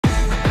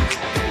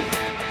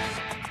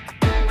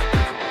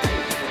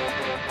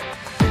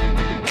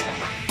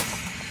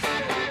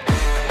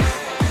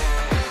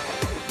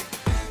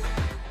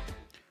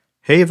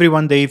Hey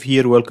everyone, Dave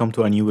here. Welcome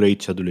to a new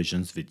Raid Shadow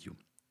Legends video.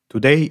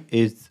 Today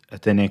is a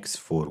 10x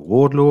for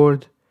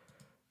Warlord,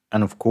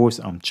 and of course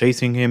I'm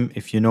chasing him.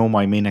 If you know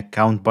my main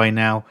account by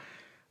now,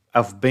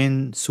 I've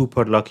been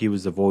super lucky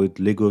with the Void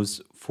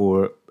Legos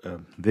for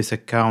this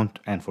account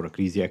and for a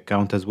crazy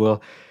account as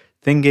well.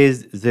 Thing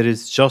is, there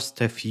is just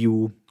a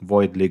few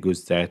Void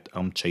Legos that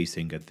I'm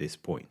chasing at this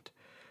point.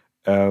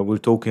 We're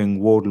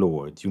talking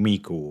Warlord,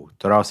 Yumiko,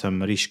 Tarasa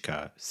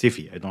Marishka,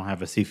 Sifi. I don't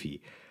have a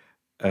Sifi.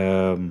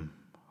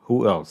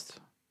 Who else?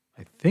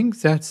 I think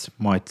that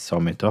might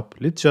sum it up.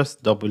 Let's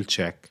just double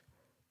check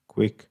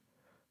quick.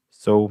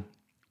 So,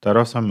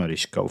 Tarasa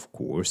Marishka, of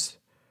course.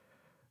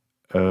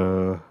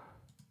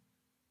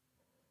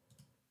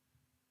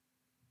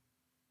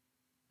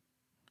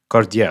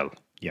 Cardiel,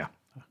 yeah.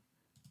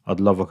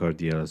 I'd love a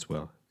Cardiel as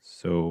well.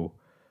 So,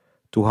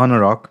 Tuhana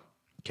Rock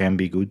can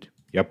be good.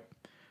 Yep.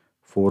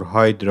 For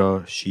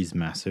Hydra, she's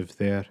massive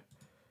there.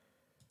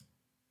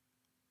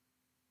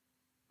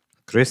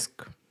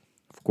 Krisk,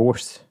 of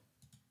course.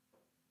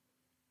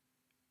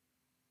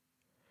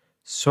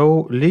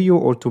 So, Leo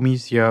or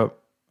Tomisia,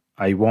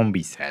 I won't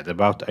be sad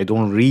about. I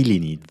don't really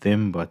need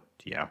them, but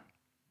yeah.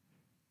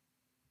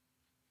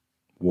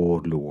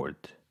 Warlord.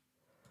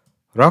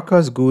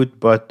 Raka's good,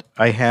 but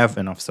I have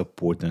enough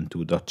support and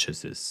two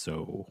duchesses,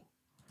 so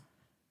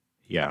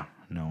yeah,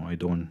 no, I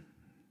don't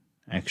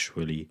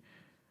actually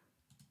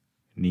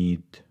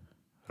need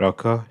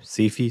Raka.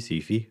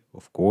 Sifi,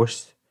 of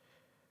course.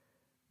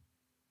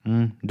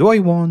 Do I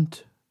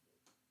want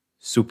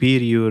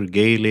superior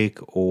Gaelic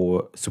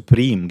or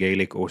supreme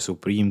Gaelic or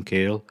supreme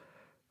Kale?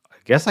 I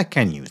guess I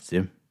can use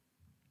them.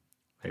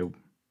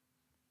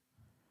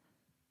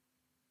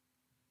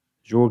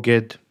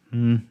 Jorged,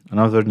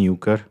 another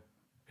nuker.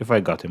 If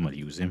I got him, I'll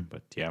use him,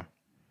 but yeah.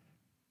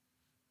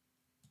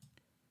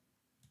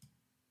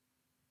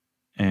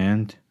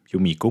 And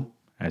Yumiko,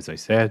 as I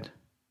said.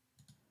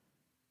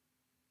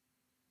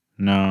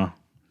 No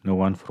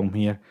one from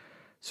here.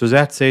 So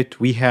that's it.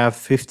 We have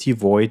 50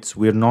 voids.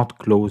 We're not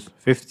close.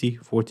 50,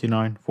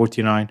 49,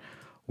 49.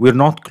 We're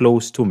not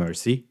close to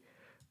Mercy.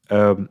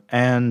 Yeah,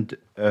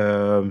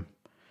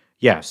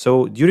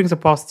 so during the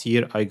past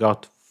year, I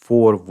got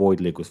 4 void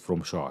Legos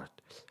from Shard.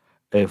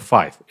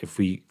 5, if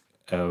we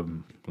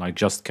like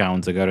just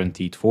count the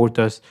guaranteed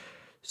Fortress.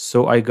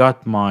 So I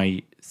got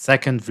my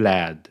second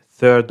Vlad,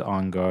 third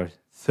Angar,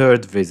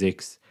 third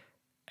Vizix,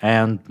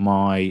 and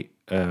my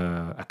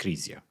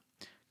Acrisia.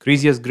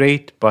 Acrisia is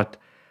great, but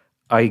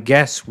I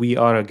guess we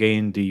are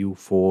again due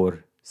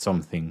for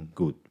something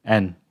good.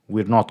 And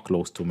we're not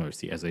close to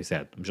Mercy, as I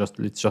said.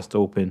 Let's just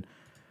open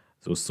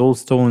those soul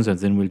stones and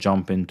then we'll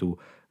jump into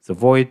the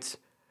voids.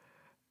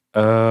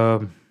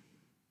 Yeah,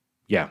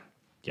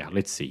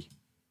 let's see.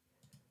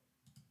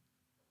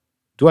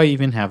 Do I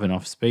even have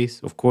enough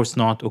space? Of course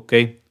not.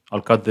 Okay,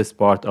 I'll cut this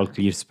part, I'll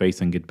clear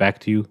space and get back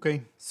to you.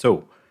 Okay,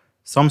 so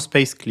some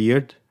space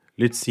cleared.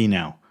 Let's see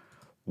now.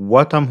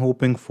 What I'm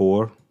hoping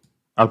for,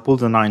 I'll pull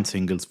the 9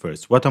 singles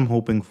first. What I'm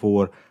hoping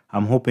for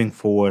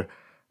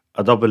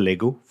a double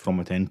Lego from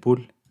a 10 pull.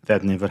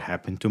 That never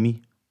happened to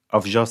me.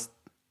 I've just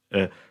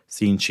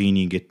seen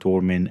Chini get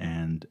Tormin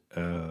and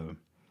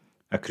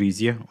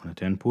Acrisia on a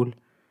 10 pull.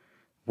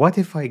 What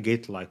if I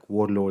get like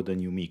Warlord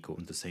and Yumiko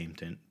on the same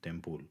 10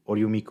 pull? Or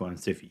Yumiko and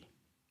Sifi?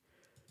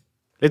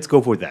 Let's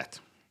go for that.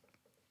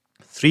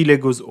 3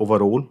 Legos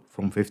overall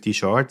from 50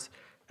 shards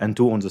and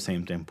 2 on the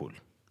same 10 pull.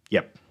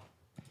 Yep.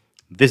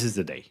 This is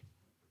the day.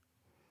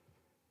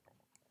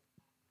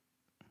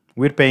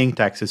 We're paying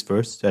taxes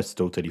first. That's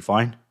totally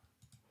fine.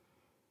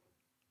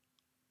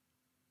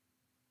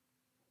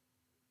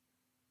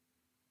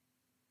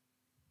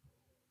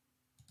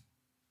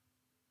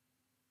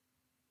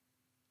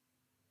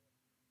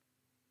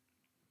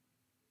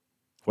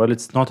 Well,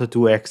 it's not a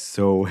 2x,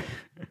 so...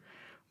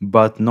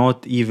 but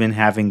not even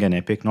having an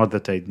epic, not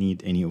that I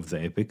need any of the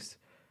epics,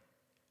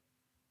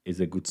 is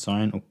a good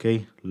sign.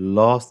 Okay,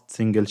 last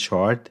single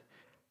shard.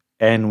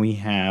 And we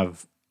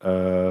have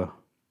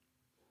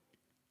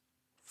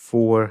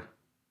 4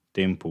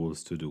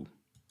 temples to do.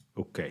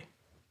 Okay.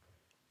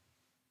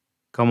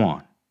 Come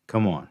on.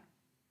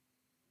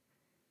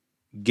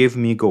 Give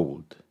me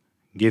gold.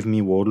 Give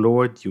me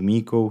Warlord,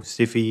 Yumiko,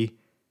 Sifi,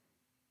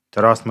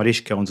 Taras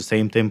Marishka on the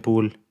same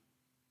temple.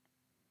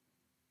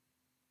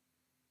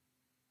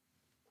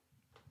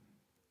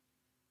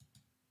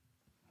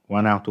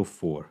 One out of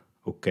 4.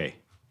 Okay.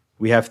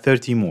 We have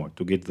 30 more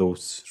to get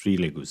those 3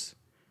 Legos.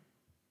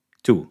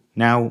 2.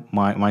 Now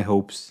my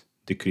hopes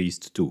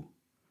decreased 2.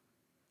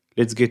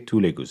 Let's get 2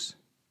 Legos.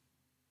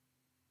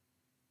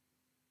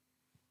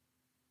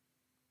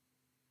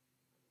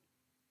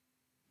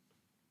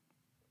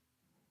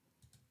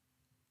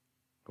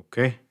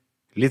 Okay.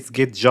 Let's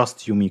get just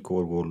Yumiko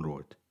or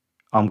Warlord.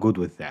 I'm good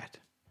with that.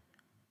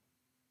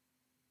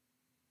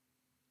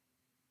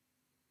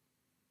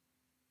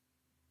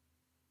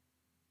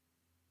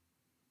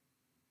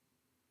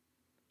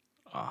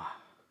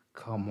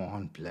 Come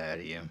on,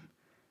 Plarium.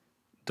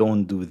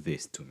 Don't do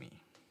this to me.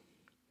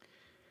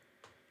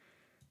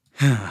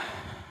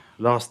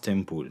 Last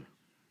temple.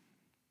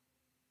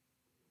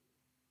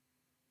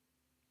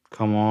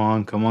 Come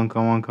on, come on,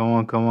 come on, come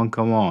on, come on,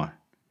 come on.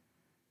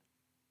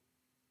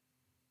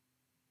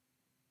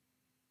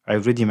 I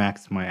already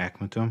maxed my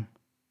Akmatum.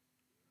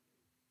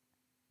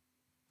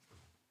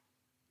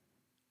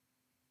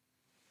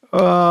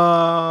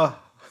 Uh,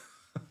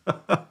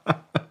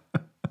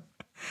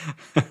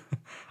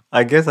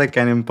 I guess I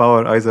can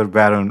empower either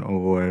Baron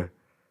or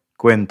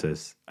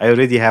Quintus. I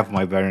already have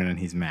my Baron and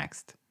he's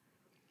maxed.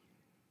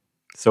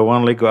 So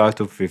one Lego out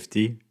of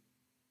 50.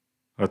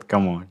 But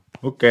come on.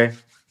 Okay.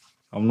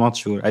 I'm not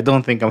sure. I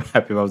don't think I'm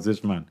happy about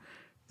this, man.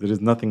 There is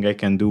nothing I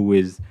can do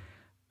with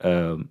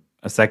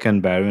a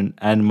second Baron,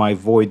 and my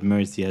Void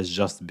Mercy has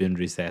just been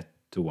reset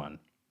to 1.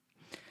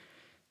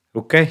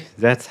 Okay,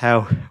 that's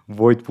how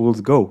Void pools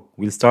go.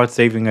 We'll start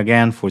saving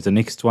again for the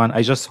next one.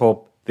 I just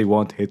hope they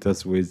won't hit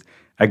us with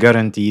a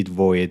guaranteed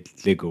Void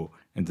Lego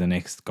in the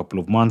next couple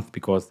of months,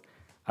 because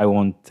I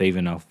won't save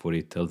enough for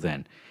it till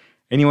then.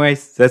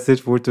 Anyways, that's it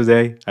for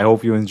today. I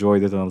hope you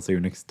enjoyed it, and I'll see you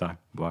next time.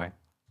 Bye.